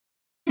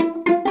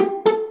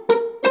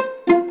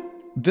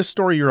This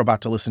story you're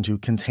about to listen to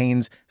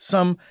contains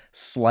some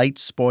slight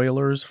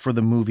spoilers for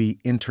the movie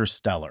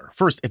Interstellar.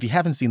 First, if you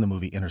haven't seen the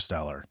movie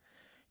Interstellar,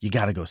 you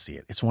got to go see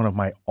it. It's one of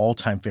my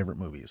all-time favorite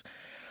movies.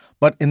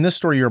 But in this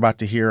story you're about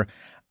to hear,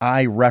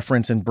 I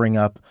reference and bring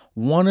up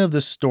one of the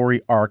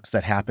story arcs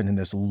that happened in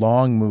this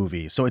long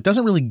movie. So it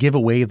doesn't really give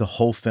away the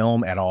whole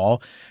film at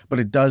all, but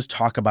it does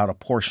talk about a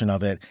portion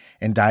of it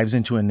and dives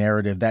into a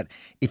narrative that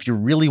if you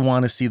really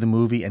want to see the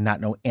movie and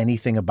not know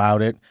anything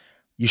about it,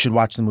 you should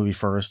watch the movie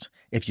first.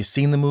 If you've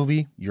seen the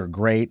movie, you're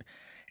great.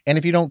 And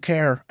if you don't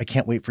care, I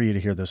can't wait for you to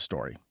hear this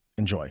story.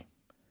 Enjoy.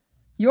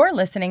 You're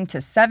listening to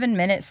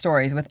 7-Minute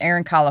Stories with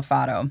Aaron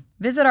Calafato.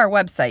 Visit our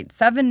website,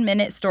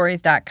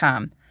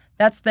 7minutestories.com.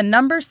 That's the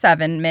number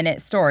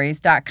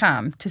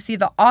 7minutestories.com to see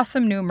the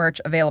awesome new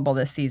merch available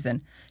this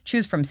season.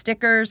 Choose from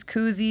stickers,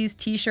 koozies,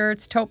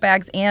 t-shirts, tote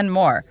bags, and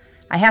more.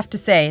 I have to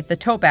say, the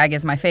tote bag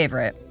is my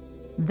favorite.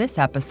 This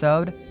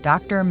episode,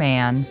 Dr.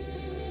 Mann.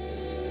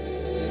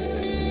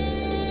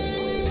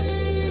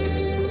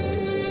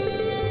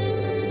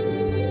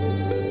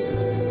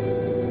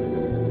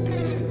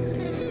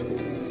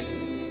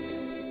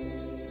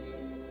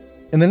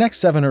 In the next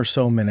 7 or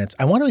so minutes,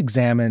 I want to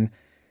examine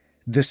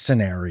this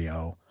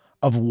scenario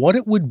of what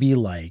it would be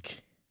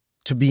like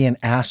to be an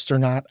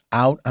astronaut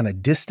out on a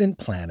distant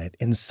planet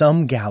in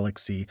some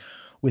galaxy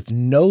with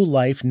no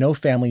life, no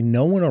family,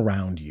 no one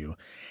around you,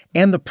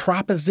 and the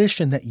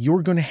proposition that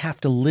you're going to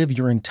have to live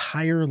your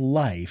entire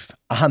life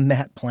on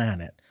that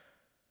planet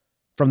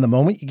from the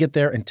moment you get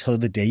there until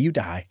the day you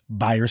die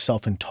by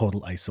yourself in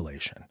total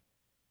isolation.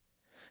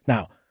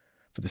 Now,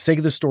 for the sake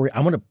of the story,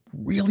 I'm going to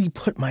really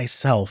put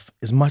myself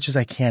as much as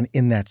I can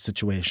in that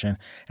situation,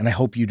 and I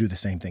hope you do the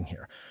same thing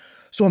here.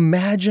 So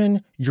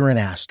imagine you're an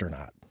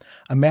astronaut.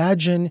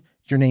 Imagine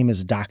your name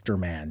is Dr.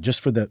 Mann,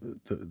 just for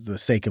the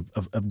sake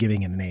of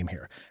giving it a name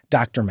here.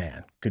 Dr.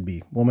 Mann. Could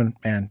be woman,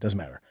 man, doesn't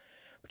matter.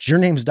 But your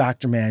name's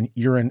Dr. Mann,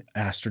 you're an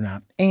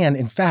astronaut. And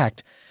in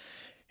fact,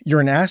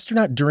 you're an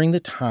astronaut during the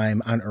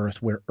time on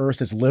Earth where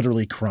Earth is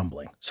literally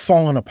crumbling. It's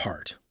falling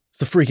apart. It's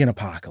the freaking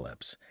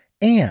apocalypse.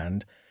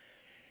 And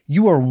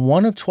you are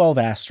one of 12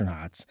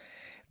 astronauts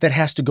that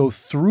has to go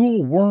through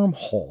a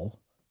wormhole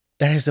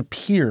that has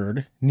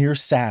appeared near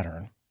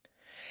Saturn.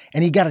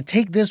 And you got to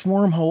take this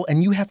wormhole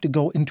and you have to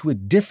go into a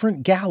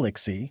different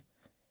galaxy.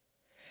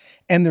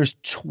 And there's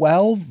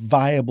 12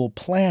 viable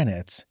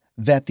planets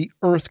that the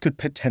Earth could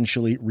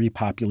potentially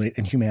repopulate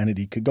and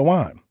humanity could go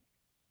on.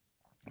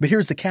 But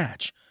here's the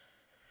catch.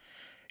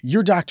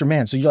 You're Dr.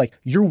 Mann. So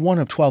you're one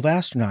of 12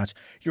 astronauts.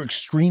 You're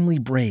extremely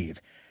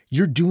brave.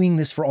 You're doing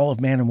this for all of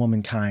man and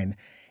womankind.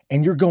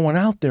 And you're going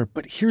out there,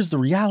 but here's the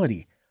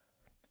reality.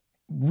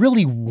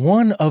 Really,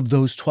 one of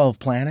those 12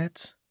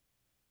 planets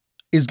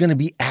is going to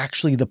be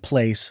actually the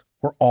place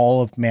where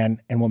all of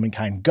man and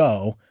womankind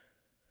go.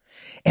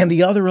 And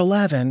the other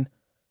 11,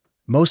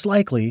 most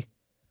likely,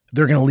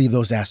 they're going to leave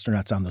those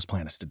astronauts on those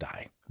planets to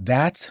die.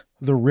 That's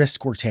the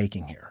risk we're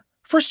taking here.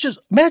 First, just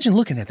imagine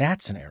looking at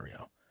that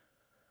scenario.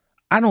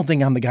 I don't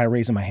think I'm the guy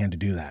raising my hand to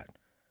do that.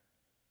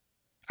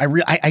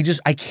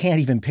 I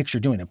can't even picture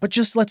doing it. But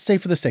just let's say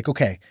for the sake,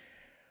 okay,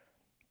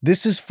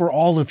 this is for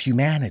all of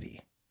humanity.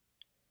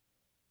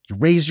 You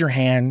raise your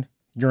hand,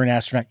 you're an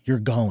astronaut, you're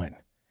going.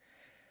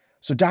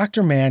 So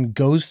Dr. Mann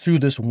goes through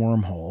this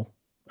wormhole,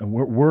 and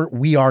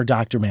we are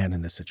Dr. Mann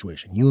in this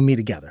situation, you and me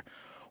together.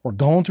 We're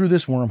going through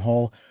this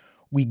wormhole.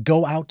 We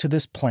go out to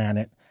this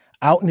planet,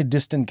 out in a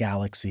distant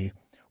galaxy.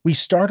 We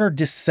start our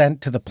descent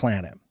to the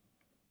planet.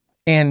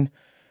 And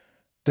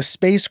the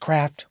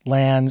spacecraft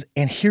lands,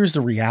 and here's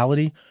the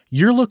reality.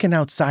 You're looking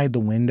outside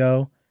the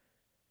window.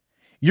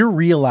 You're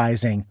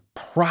realizing,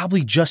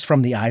 probably just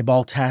from the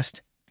eyeball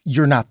test,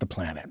 you're not the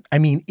planet. I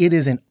mean, it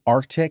is an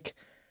Arctic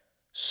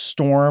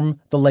storm,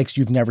 the lakes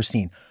you've never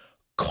seen,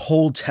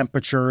 cold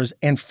temperatures,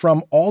 and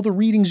from all the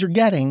readings you're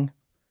getting,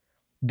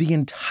 the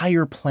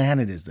entire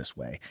planet is this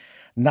way.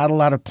 Not a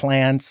lot of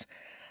plants,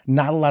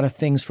 not a lot of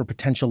things for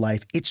potential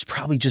life. It's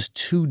probably just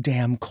too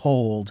damn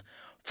cold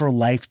for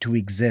life to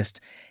exist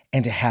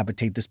and to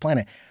habitate this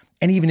planet.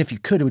 And even if you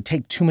could, it would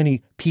take too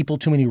many people,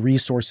 too many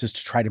resources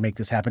to try to make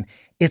this happen.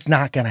 It's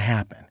not going to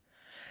happen.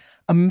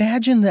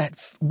 Imagine that.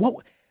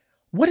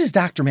 What is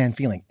Dr. Mann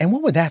feeling? And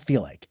what would that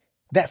feel like?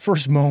 That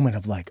first moment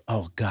of like,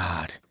 oh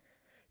God,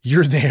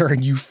 you're there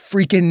and you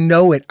freaking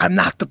know it. I'm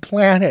not the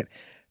planet.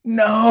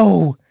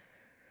 No.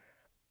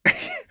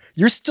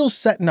 You're still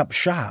setting up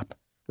shop,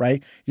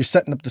 right? You're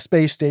setting up the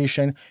space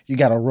station. You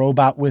got a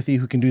robot with you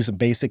who can do some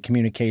basic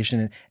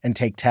communication and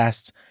take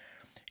tests.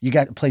 You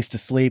got a place to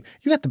sleep.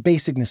 You got the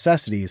basic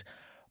necessities,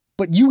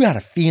 but you got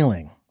a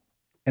feeling.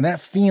 And that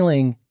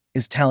feeling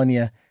is telling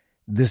you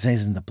this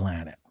isn't the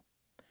planet.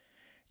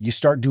 You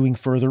start doing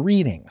further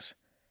readings.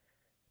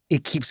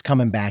 It keeps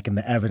coming back and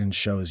the evidence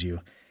shows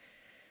you.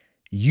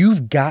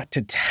 You've got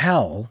to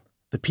tell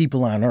the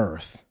people on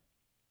Earth,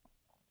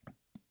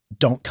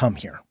 don't come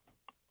here.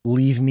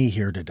 Leave me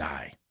here to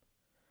die.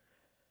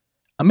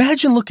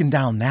 Imagine looking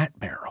down that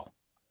barrel.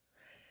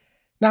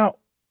 Now,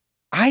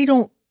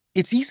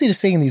 it's easy to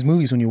say in these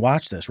movies when you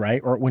watch this,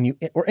 right? Or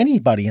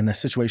anybody in this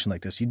situation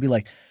like this, you'd be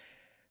like,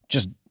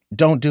 Just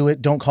don't do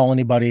it. Don't call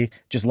anybody.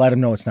 Just let them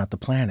know it's not the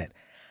planet.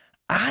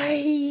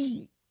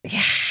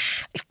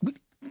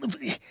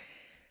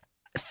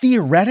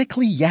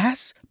 Theoretically,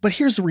 yes, but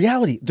here's the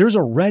reality. There's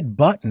a red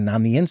button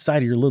on the inside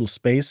of your little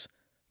space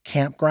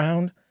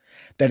campground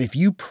that if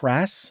you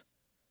press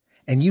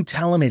and you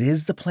tell them it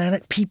is the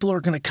planet, people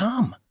are going to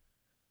come.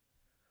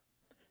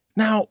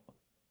 Now,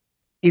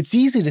 it's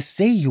easy to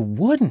say you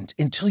wouldn't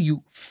until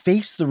you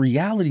face the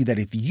reality that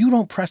if you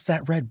don't press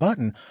that red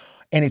button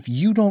and if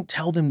you don't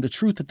tell them the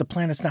truth that the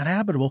planet's not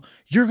habitable,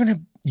 you're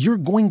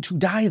going to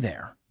die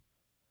there.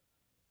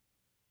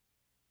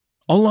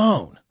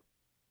 Alone.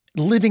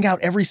 Living out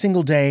every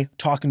single day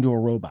talking to a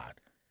robot.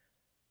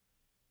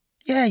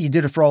 Yeah, you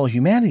did it for all of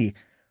humanity,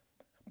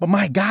 but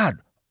my God,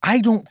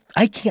 I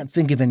can't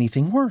think of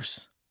anything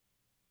worse.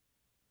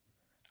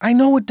 I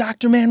know what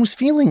Dr. Mann was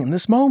feeling in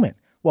this moment.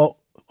 Well,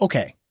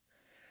 okay.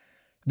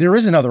 There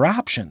is another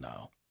option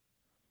though.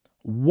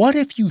 What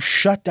if you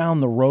shut down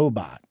the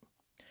robot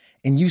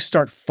and you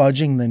start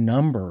fudging the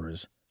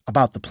numbers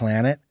about the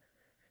planet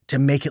to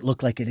make it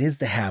look like it is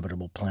the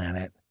habitable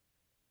planet?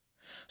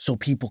 So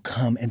people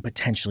come and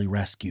potentially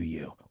rescue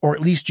you, or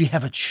at least you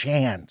have a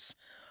chance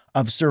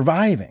of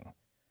surviving.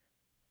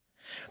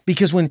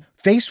 Because when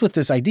faced with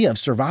this idea of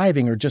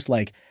surviving or just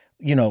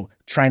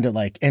trying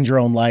to end your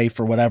own life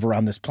or whatever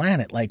on this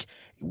planet,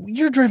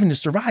 you're driven to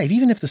survive,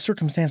 even if the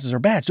circumstances are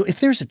bad. So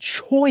if there's a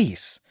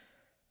choice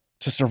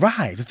to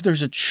survive, if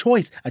there's a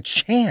chance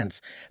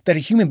that a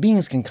human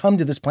beings can come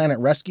to this planet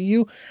and rescue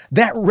you,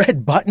 that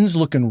red button's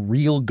looking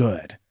real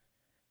good.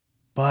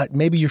 But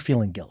maybe you're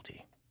feeling guilty.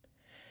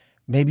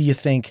 Maybe you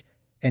think,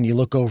 and you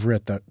look over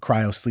at the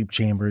cryo sleep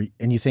chamber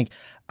and you think,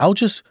 I'll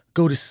just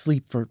go to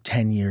sleep for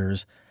 10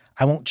 years.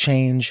 I won't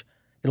change.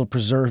 It'll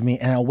preserve me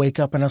and I'll wake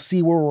up and I'll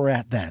see where we're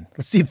at then.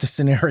 Let's see if the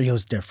scenario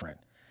is different.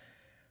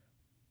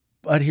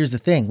 But here's the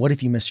thing. What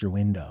if you miss your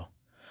window?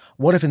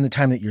 What if in the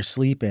time that you're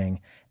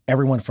sleeping,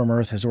 everyone from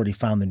Earth has already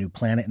found the new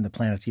planet and the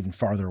planet's even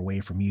farther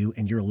away from you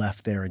and you're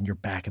left there and you're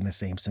back in the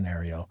same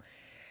scenario?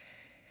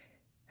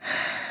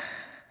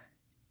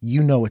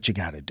 You know what you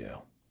got to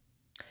do.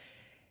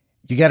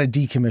 You got to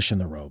decommission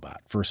the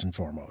robot, first and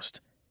foremost,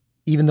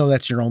 even though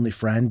that's your only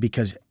friend,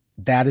 because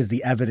that is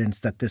the evidence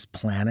that this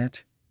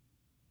planet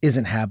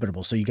isn't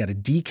habitable. So you got to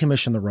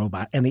decommission the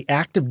robot. And the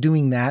act of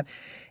doing that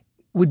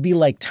would be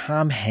like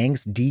Tom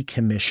Hanks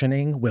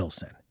decommissioning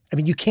Wilson. I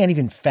mean, you can't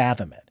even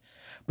fathom it,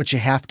 but you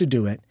have to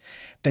do it.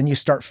 Then you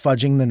start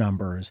fudging the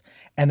numbers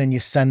and then you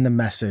send the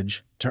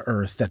message to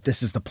Earth that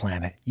this is the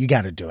planet. You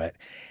got to do it.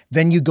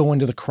 Then you go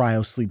into the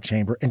cryo sleep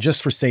chamber and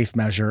just for safe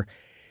measure,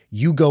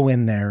 you go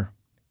in there.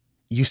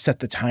 You set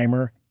the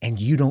timer and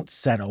you don't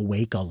set a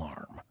wake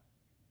alarm.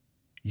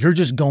 You're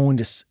just going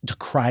to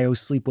cryo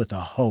sleep with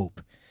a hope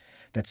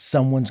that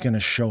someone's going to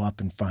show up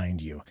and find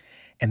you.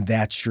 And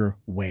that's your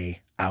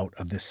way out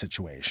of this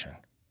situation.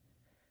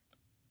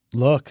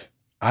 Look,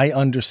 I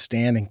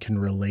understand and can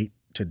relate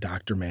to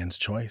Dr. Mann's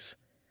choice.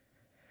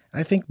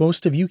 I think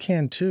most of you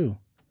can too.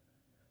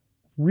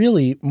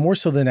 Really, more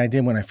so than I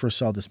did when I first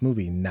saw this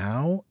movie.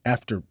 Now,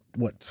 after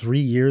 3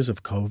 years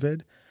of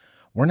COVID,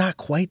 we're not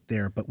quite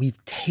there, but we've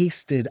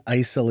tasted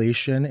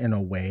isolation in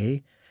a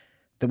way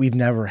that we've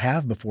never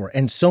have before.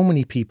 And so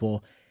many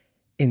people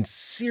in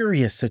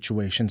serious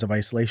situations of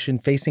isolation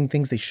facing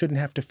things they shouldn't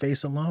have to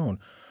face alone.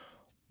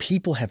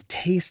 People have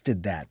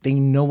tasted that. They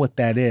know what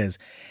that is.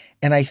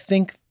 And I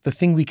think the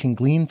thing we can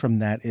glean from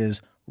that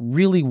is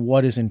really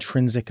what is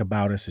intrinsic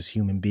about us as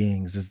human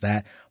beings is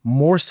that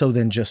more so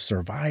than just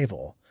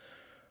survival,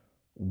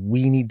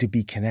 we need to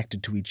be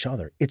connected to each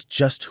other. It's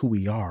just who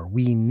we are.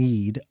 We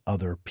need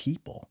other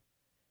people.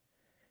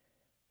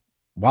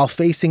 While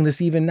facing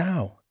this even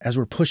now, as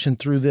we're pushing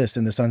through this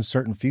in this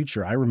uncertain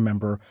future, I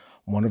remember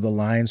one of the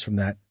lines from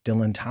that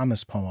Dylan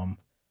Thomas poem.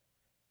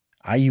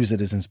 I use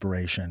it as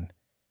inspiration.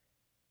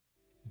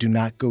 Do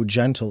not go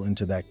gentle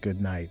into that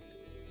good night.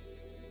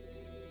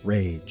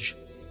 Rage,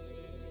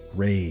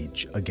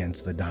 rage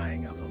against the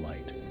dying of the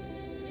light.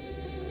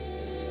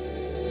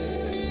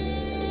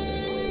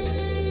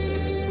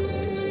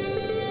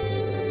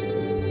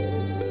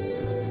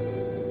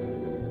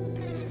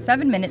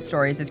 7 Minute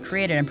Stories is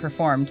created and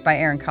performed by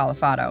Aaron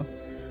Calafato.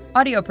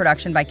 Audio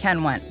production by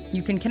Ken Wendt.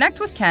 You can connect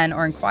with Ken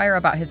or inquire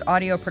about his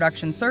audio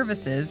production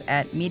services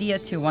at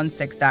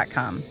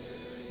media216.com.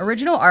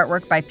 Original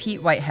artwork by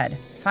Pete Whitehead.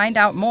 Find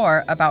out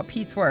more about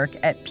Pete's work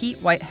at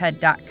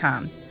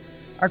petewhitehead.com.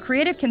 Our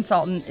creative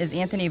consultant is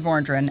Anthony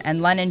Vorndran,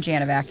 and Lennon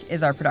Janovac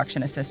is our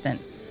production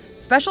assistant.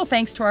 Special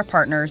thanks to our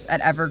partners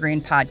at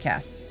Evergreen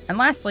Podcasts. And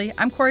lastly,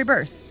 I'm Cori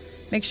Birce.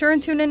 Make sure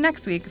and tune in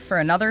next week for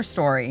another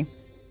story.